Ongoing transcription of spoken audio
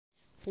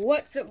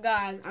What's up,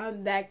 guys?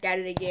 I'm back at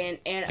it again,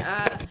 and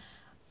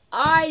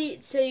I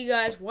need to tell you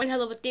guys one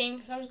hell of a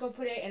thing. So I'm just gonna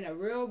put it in a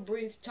real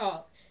brief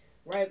talk,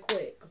 right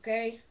quick,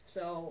 okay?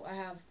 So I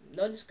have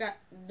no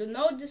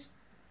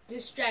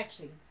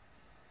distraction.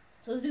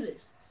 So let's do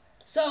this.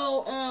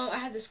 So I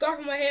have the scarf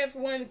on my head for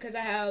one because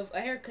I have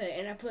a haircut,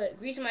 and I put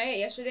grease in my head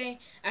yesterday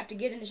after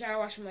getting in the shower,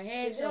 washing my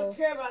head. So don't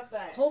care about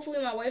that.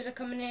 Hopefully my waves are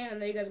coming in. I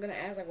know you guys are gonna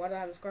ask like, why do I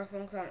have the scarf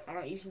on? Because I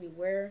don't usually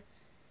wear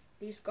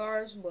these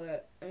scarves,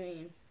 but I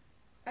mean.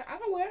 I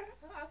don't wear.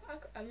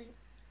 I mean,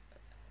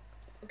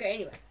 okay.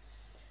 Anyway,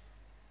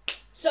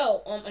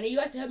 so I need you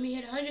guys to help me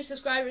hit 100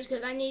 subscribers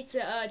because I need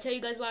to tell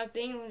you guys a lot of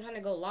things. I'm trying to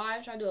go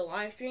live, trying to do a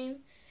live stream,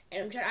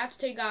 and I have to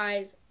tell you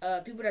guys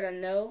people that I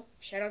know.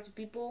 Shout out to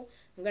people.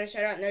 I'm gonna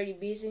shout out Nerdy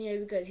Beast in here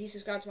because he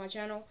subscribed to my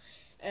channel,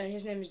 and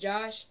his name is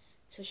Josh.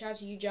 So shout out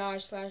to you,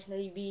 Josh /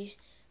 Nerdy Beast.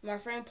 My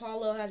friend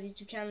Paulo has a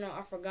YouTube channel.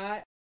 I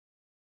forgot.